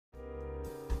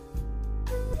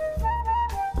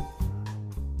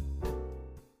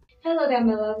Hello there,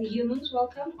 my lovely humans.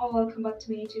 Welcome or welcome back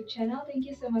to my YouTube channel. Thank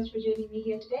you so much for joining me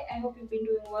here today. I hope you've been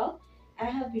doing well. I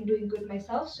have been doing good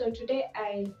myself. So today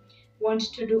I want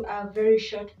to do a very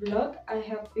short vlog. I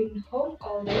have been home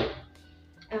all day.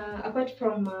 Apart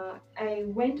from I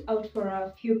went out for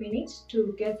a few minutes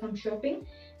to get some shopping,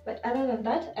 but other than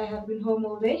that I have been home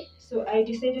all day, so I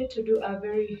decided to do a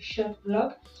very short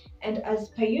vlog. And as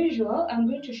per usual, I'm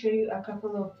going to show you a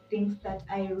couple of things that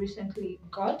I recently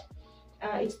got.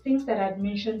 It's things that I'd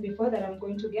mentioned before that I'm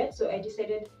going to get, so I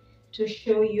decided to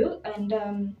show you,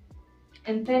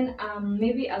 and then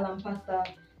maybe I'll unpack the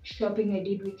shopping I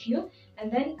did with you,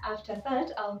 and then after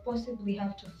that I'll possibly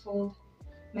have to fold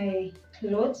my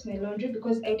clothes, my laundry,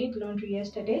 because I did laundry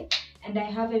yesterday and I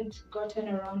haven't gotten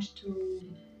around to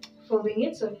folding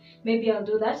it, so maybe I'll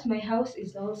do that. My house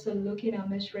is also looking a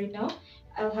mess right now.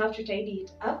 I'll have to tidy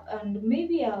it up and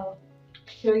maybe I'll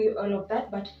show you all of that,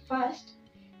 but first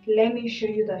let me show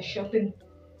you the shopping.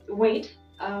 Wait,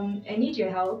 I need your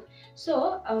help.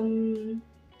 So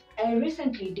I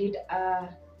recently did a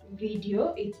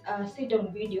video. It's a sit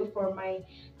down video for my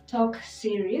talk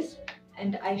series,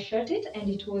 and I shot it and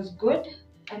it was good.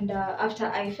 And after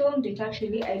I filmed it,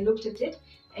 actually I looked at it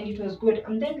and it was good.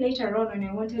 And then later on, when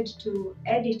I wanted to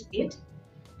edit it,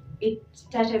 it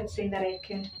started saying that I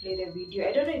can't play the video.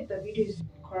 I don't know if the video is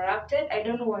corrupted. I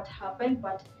don't know what happened,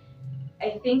 but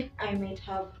I think I might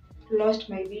have lost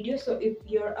my video. So if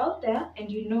you're out there and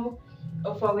you know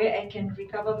of a way I can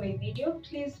recover my video,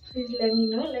 please let me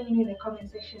know. Let me know in the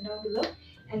comment section down below,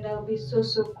 and I'll be so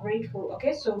grateful.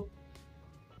 Okay, so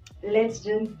let's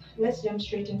jump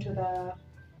straight into the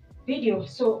video.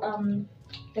 So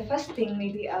the first thing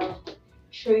maybe I'll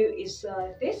show you is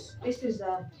this is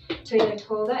a toilet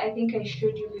holder. I think I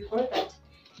showed you before that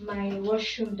my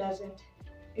washroom doesn't.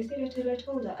 Is it a toilet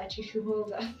holder? A tissue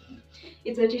holder?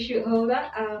 It's a tissue holder.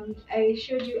 I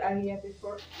showed you earlier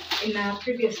before in a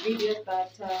previous video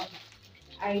that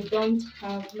I don't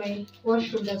have, my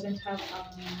washroom doesn't have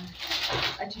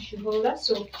a tissue holder,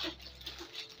 so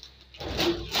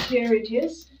here it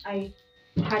is. I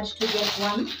had to get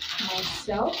one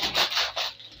myself.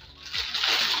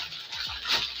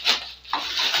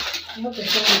 I hope the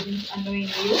sound isn't annoying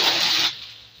you.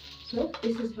 So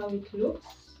this is how it looks.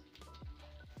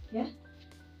 Yeah,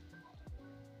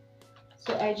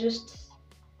 so I just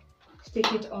stick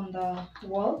it on the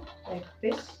wall like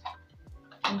this,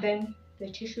 and then the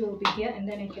tissue will be here, and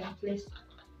then I can place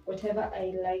whatever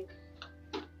I like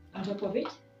on top of it.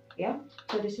 Yeah,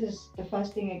 so this is the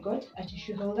first thing I got, a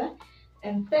tissue holder.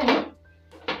 And then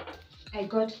I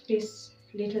got this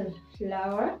little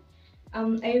flower.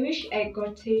 I wish I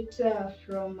got it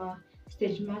from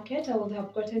Stage Market. I would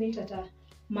have gotten it at a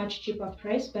much cheaper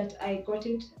price, but I got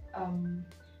it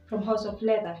from House of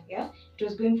Leather. Yeah, it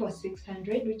was going for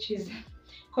 600, which is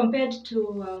compared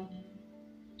to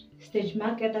Stage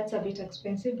Market, that's a bit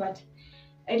expensive, but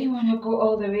I didn't want to go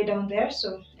all the way down there,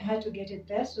 so I had to get it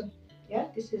there. So yeah,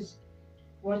 this is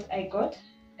what I got.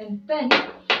 And then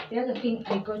the other thing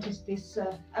I got is this.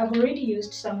 I've already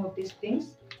used some of these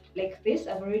things like this.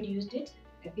 I've already used it.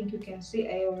 I think you can see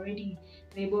I already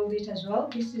labeled it as well.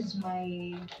 This is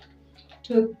my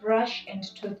toothbrush and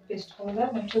toothpaste holder.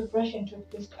 My toothbrush and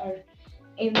toothpaste are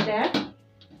in there.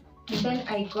 And then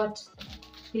I got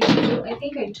these two. I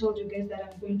think I told you guys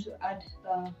that I'm going to add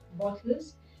the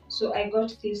bottles, so I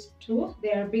got these two.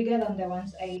 They are bigger than the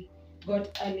ones I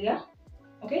got earlier.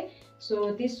 Okay,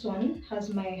 so this one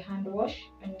has my hand wash,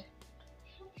 and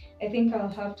I think I'll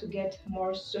have to get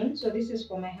more soon. So this is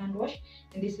for my hand wash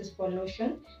and this is for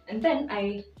lotion. And then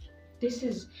this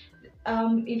is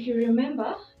if you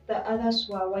remember, the others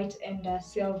were white and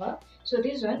silver, so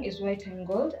this one is white and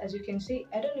gold. As you can see,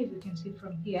 I don't know if you can see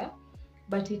from here,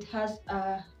 but it has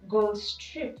a gold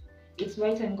strip. It's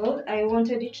white and gold. I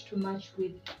wanted it to match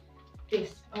with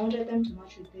this. I wanted them to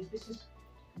match with this. This is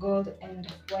gold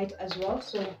and white as well,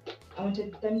 so I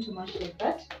wanted them to match like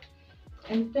that.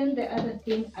 And then the other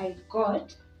thing I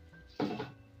got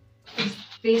is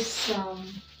this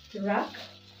rack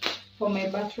for my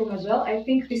bathroom as well. I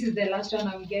think this is the last one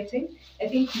I'm getting. I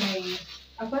think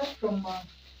apart from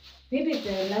maybe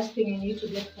the last thing I need to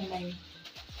get for my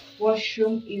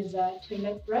washroom is a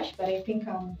toilet brush, but I think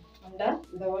I'm done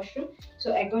with the washroom.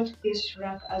 So I got this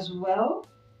rack as well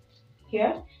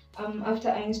here. After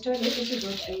I install it, this is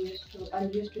what I'll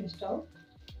use to install.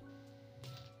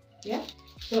 Yeah,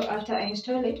 so after I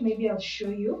install it, maybe I'll show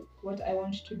you what I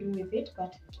want to do with it.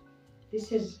 But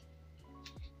this is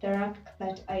the rack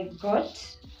that I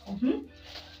got. And then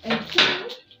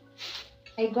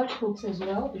I got hooks as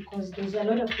well, because there's a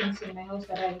lot of things in my house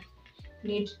that I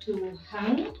need to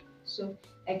hang. So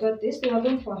I got this. They were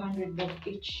going for 100 bob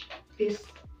each. This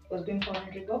was going for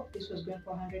 100 bob. This was going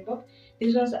for 100 bob.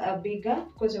 These ones are bigger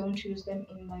because I want to use them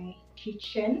in my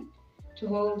kitchen to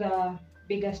hold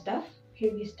bigger stuff,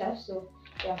 heavy stuff. So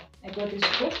yeah, I got these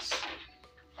books.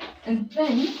 And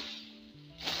then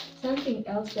something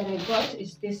else that I got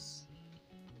is this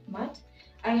mat.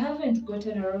 I haven't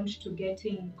gotten around to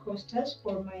getting coasters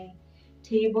for my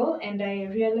table, and I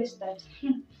realized that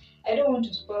I don't want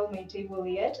to spoil my table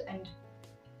yet. And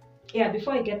yeah,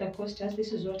 before I get the coasters,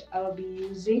 this is what I'll be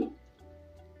using.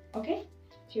 Okay,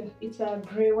 so it's a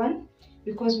gray one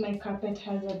because my carpet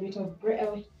has a bit of gray.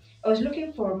 I was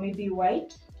looking for maybe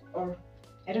white or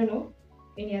I don't know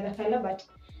any other color, but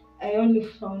I only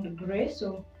found gray,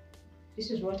 so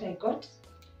this is what I got.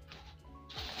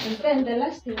 And then the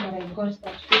last thing that I got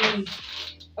that really,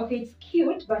 okay, it's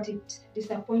cute, but it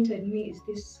disappointed me is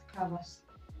these covers.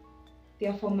 They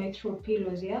are for my throw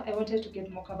pillows. Yeah, I wanted to get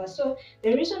more covers. So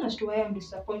the reason as to why I'm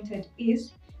disappointed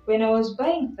is when I was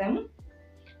buying them,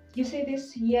 you see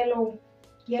this yellow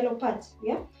parts,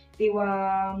 yeah, they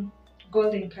were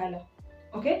golden color.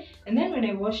 Okay, and then when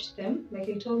I washed them, like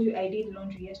I told you, I did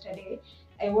laundry yesterday.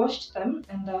 I washed them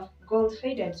and the gold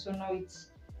faded, so now it's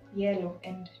yellow,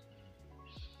 and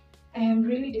I am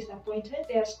really disappointed.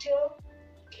 They are still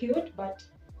cute, but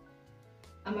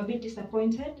I'm a bit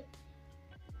disappointed.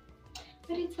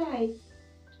 But it's alright.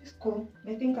 It's cool.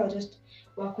 I think I'll just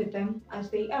work with them as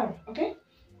they are. Okay.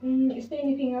 Is there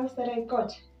anything else that I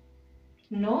got?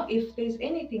 No. If there's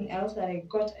anything else that I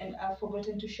got and I've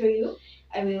forgotten to show you,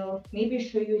 I will maybe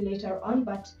show you later on.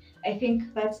 But I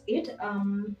think that's it.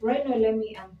 Right now, let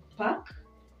me unpack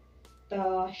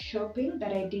the shopping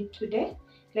that I did today.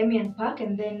 Let me unpack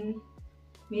and then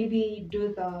maybe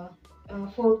do the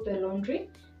fold the laundry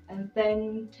and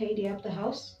then tidy up the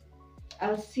house.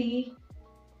 I'll see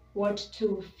what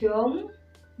to film.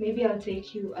 Maybe I'll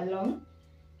take you along.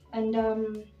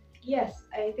 And yes,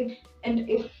 I think, and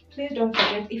if please don't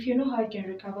forget, if you know how I can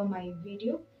recover my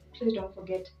video, please don't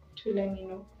forget to let me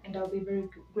know, and I'll be very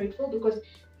grateful, because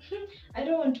I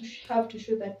don't want to have to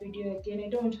shoot that video again. I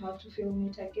don't want to have to film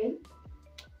it again.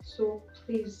 So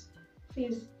please,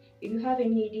 if you have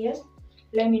any ideas,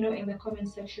 let me know in the comment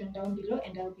section down below,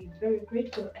 and I'll be very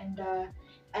grateful. And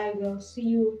I will see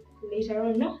you later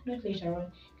on. No, not later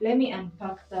on. Let me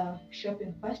unpack the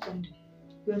shopping first and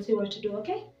we'll see what to do.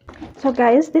 Okay, so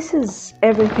guys, this is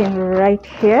everything right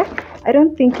here. I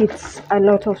don't think it's a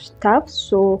lot of stuff,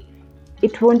 so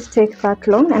it won't take that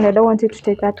long, and I don't want it to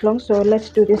take that long, so let's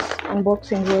do this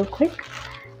unboxing real quick.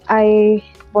 I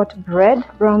bought bread,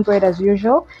 brown bread as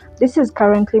usual. This is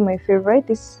currently my favorite,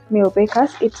 this Meal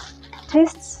Bakers. It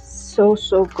tastes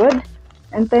so good.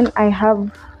 And then I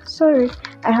have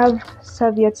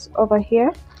serviettes over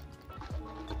here.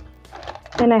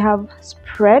 Then I have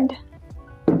spread.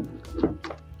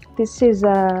 This is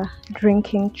a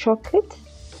drinking chocolate.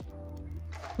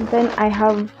 And then I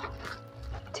have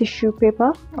tissue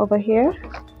paper over here.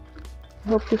 I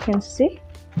hope you can see.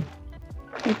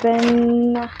 And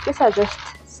then these are just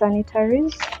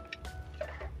sanitaries.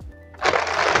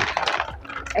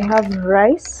 I have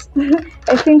rice.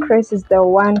 I think rice is the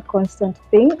one constant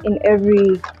thing in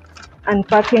every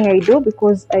unpacking I do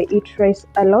because I eat rice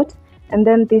a lot. And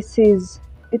then this is,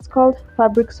 it's called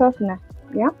fabric softener,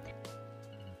 yeah.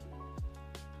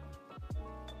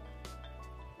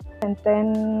 And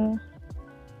then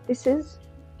this is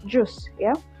juice,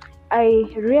 yeah. I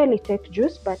rarely take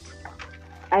juice, but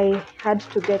I had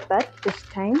to get that this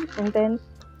time. And then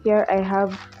here I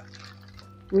have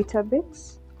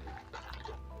Weetabix.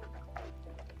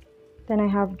 Then I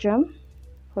have jam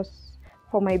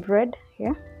for my bread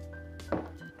here.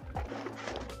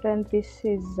 Then this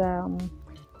is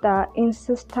the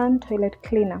Insistant toilet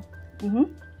cleaner.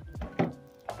 Then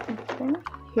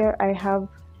here I have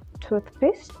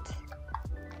toothpaste.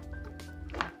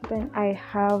 Then I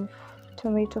have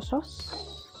tomato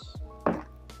sauce.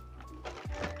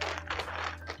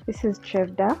 This is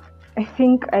cheddar. I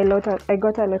think I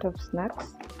got a lot of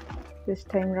snacks this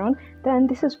time round. Then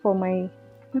this is for my,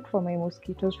 not for my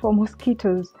mosquitoes, for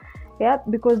mosquitoes. Yeah,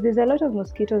 because there's a lot of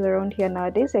mosquitoes around here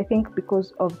nowadays, I think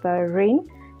because of the rain.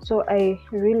 So I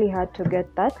really had to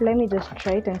get that. Let me just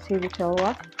try it and see if it will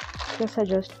work. These are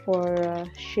just for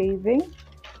shaving.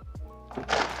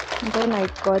 And then I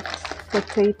got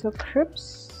potato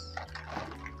crisps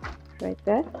right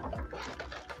there.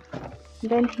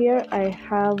 Then here I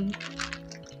have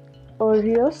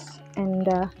Oreos and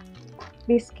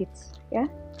biscuits. Yeah,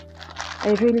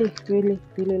 I really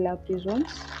love these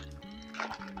ones.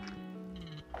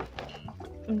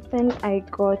 And then I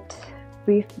got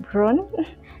beef brawn.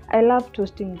 I love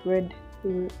toasting bread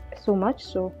so much,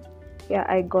 so yeah,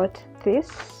 I got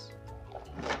this.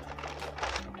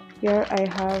 Here I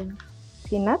have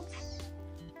peanuts.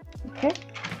 Okay,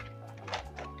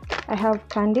 I have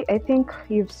candy. I think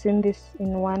you've seen this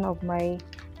in one of my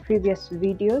previous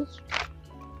videos.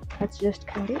 That's just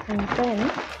candy. And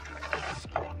then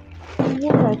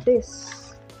look at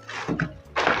this.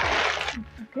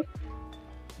 Okay,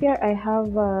 here I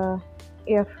have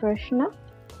air freshener.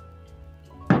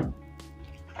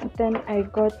 And then I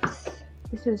got,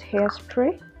 this is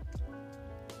hairspray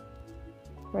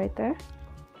right there.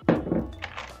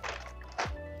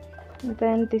 And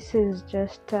then this is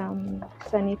just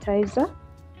sanitizer.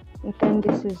 And then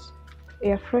this is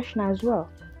air freshener as well,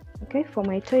 okay, for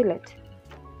my toilet.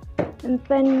 And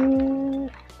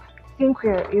then I think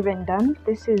we're even done.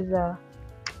 This is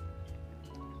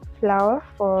flour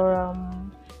for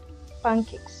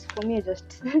pancakes. For me,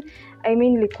 I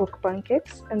mainly cook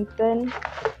pancakes. And then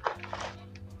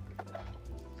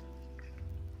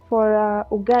for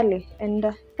ugali, and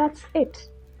that's it.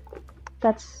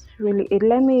 That's really it.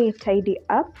 Let me tidy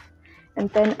up, and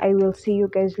then I will see you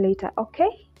guys later,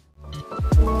 okay?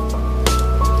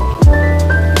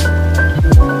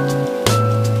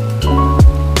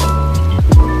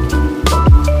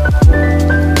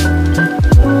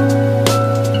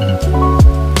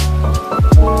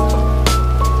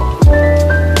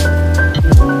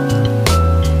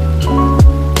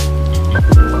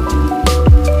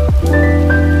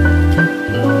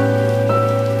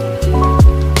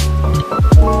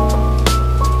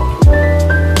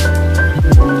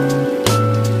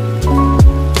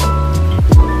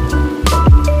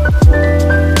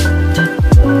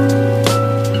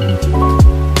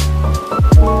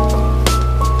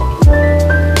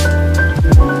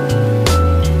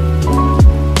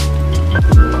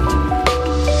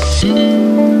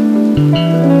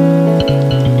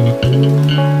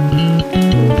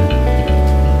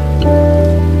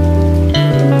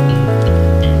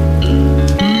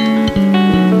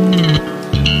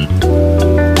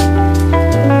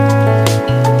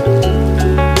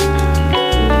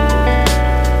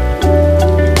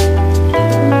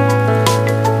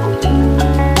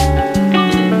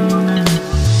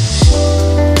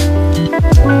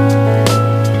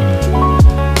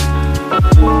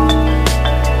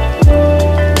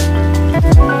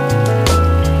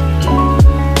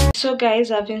 So guys,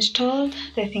 I've installed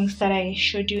the things that I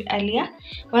showed you earlier,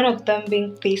 one of them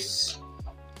being this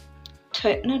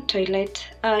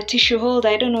tissue holder.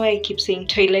 I don't know why I keep saying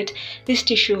toilet. This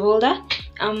tissue holder,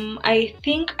 I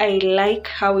think I like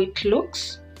how it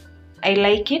looks. I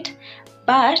like it,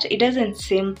 but it doesn't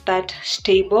seem that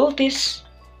stable. This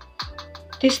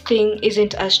thing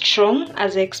isn't as strong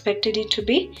as I expected it to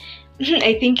be.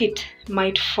 I think it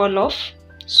might fall off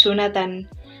sooner than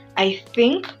I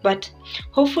think, but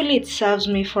hopefully it serves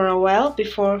me for a while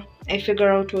before I figure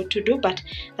out what to do. But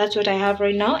that's what I have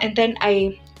right now. And then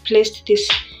I placed this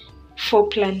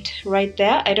faux plant right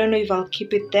there. I don't know if I'll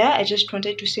keep it there. I just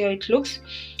wanted to see how it looks.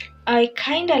 I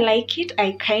kind of like it,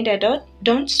 I kind of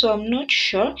don't, so I'm not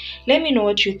sure. Let me know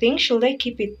what you think. Should I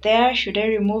keep it there? Should I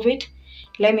remove it?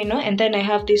 Let me know. And then I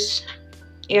have this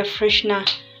air freshener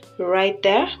right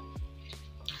there.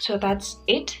 So that's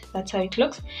it. That's how it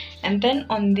looks. And then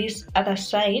on this other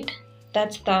side,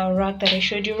 that's the rack that I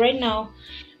showed you right now.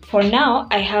 For now,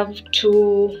 I have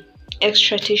 2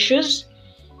 extra tissues,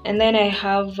 and then I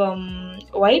have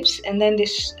wipes, and then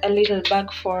this a little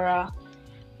bag for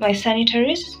my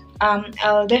sanitaries.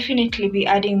 I'll definitely be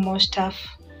adding more stuff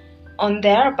on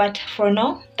there, but for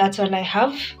now, that's all I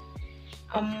have.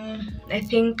 I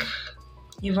think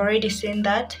you've already seen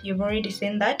that.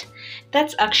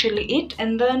 That's actually it.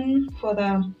 And then for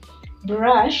the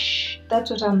brush, that's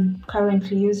what I'm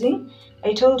currently using.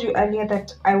 I told you earlier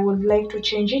that I would like to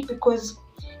change it because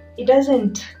it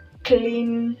doesn't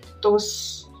clean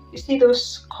those, you see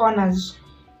those corners,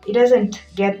 it doesn't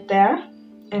get there,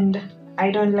 and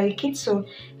I don't like it. So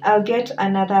I'll get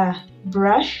another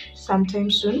brush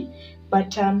sometime soon,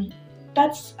 but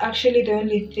that's actually the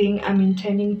only thing I'm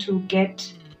intending to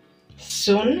get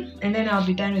soon, and then I'll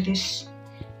be done with this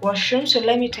washroom. So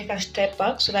let me take a step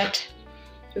back so that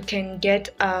you can get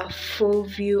a full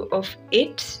view of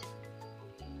it.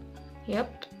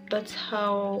 Yep, that's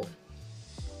how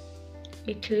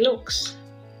it looks.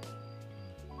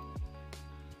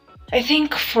 I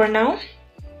think for now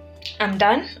I'm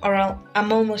done, or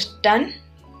I'm almost done.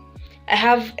 I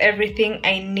have everything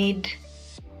I need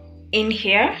in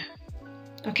here.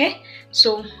 Okay,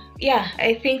 so yeah,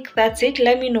 I think that's it.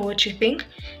 Let me know what you think.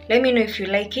 Let me know if you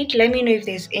like it. Let me know if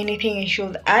there's anything I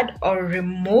should add or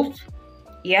remove.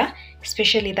 Yeah,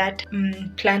 especially that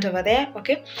plant over there.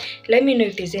 Okay, let me know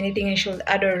if there's anything I should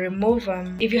add or remove.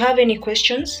 If you have any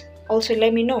questions, also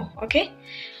let me know. Okay,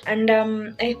 and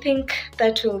I think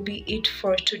that will be it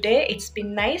for today. It's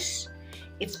been nice,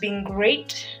 it's been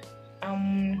great.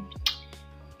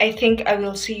 I think I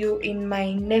will see you in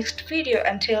my next video.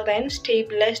 Until then, stay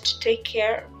blessed, take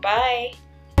care, bye.